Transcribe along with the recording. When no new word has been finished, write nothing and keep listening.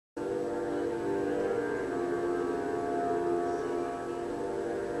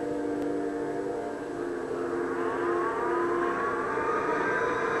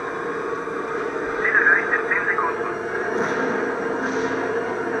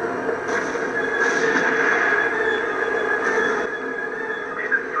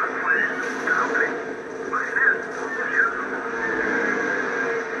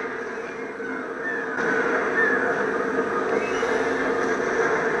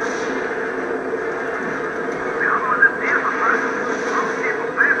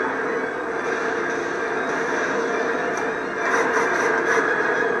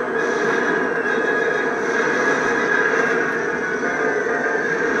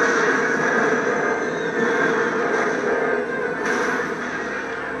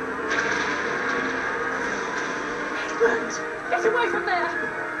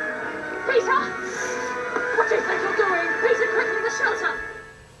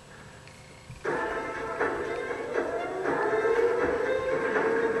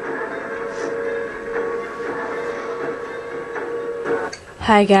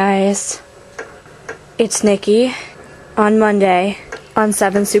Hi guys, it's Nikki on Monday on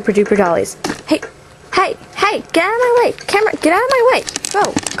 7 Super Duper Dollies. Hey, get out of my way! Camera, get out of my way!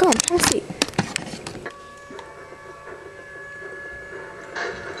 Go on, have a seat.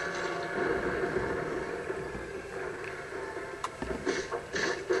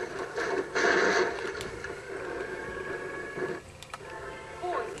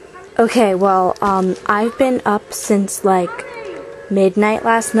 Okay, well, I've been up since like midnight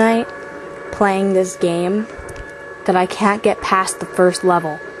last night playing this game that I can't get past the first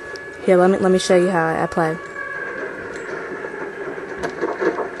level. Here, let me show you how I play.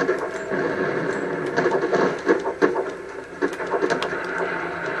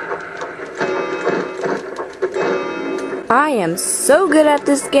 I am so good at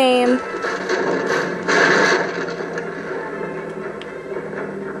this game.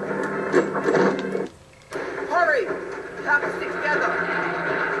 Hurry! We have to stick together.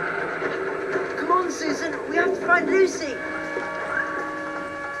 Come on, Susan. We have to find Lucy.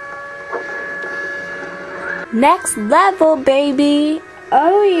 Next level, baby!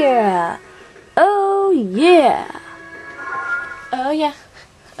 Oh yeah! Oh yeah! Oh yeah!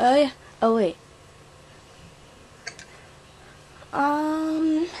 Oh yeah! Oh wait.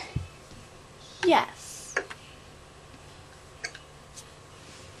 Yes.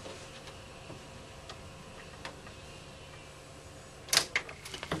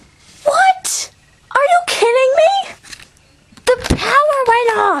 What? Are you kidding me? The power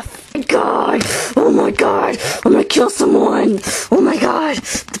went off! Oh my god! I'm gonna kill someone! Oh my god!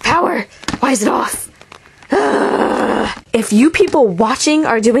 The power! Why is it off? If you people watching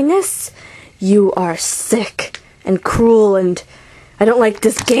are doing this, you are sick and cruel, and I don't like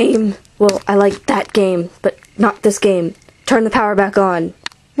this game. Well, I like that game, but not this game. Turn the power back on.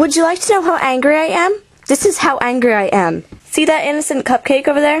 Would you like to know how angry I am? This is how angry I am. See that innocent cupcake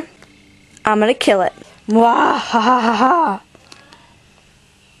over there? I'm gonna kill it. Wah ha ha ha ha.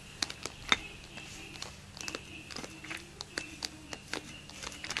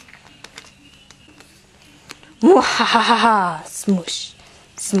 Wah ha ha ha ha. Smush.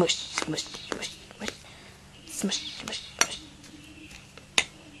 Smush, smush, smush, smush. Smush, smush, smush.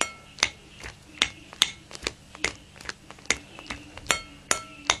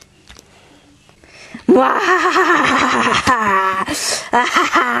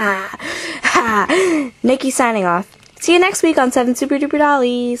 Nikki signing off. See you next week on 7 Super Duper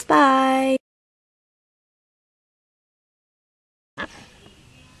Dollies. Bye.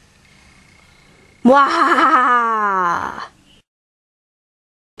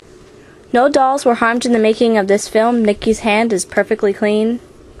 No dolls were harmed in the making of this film. Nikki's hand is perfectly clean.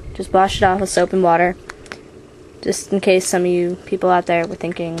 Just wash it off with soap and water. Just in case some of you people out there were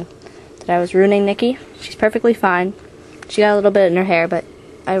thinking that I was ruining Nikki. She's perfectly fine. She got a little bit in her hair, but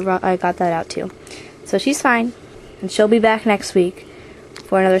I got that out too. So she's fine. And she'll be back next week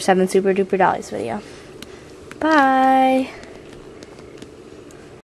for another 7 Super Duper Dollies video. Bye!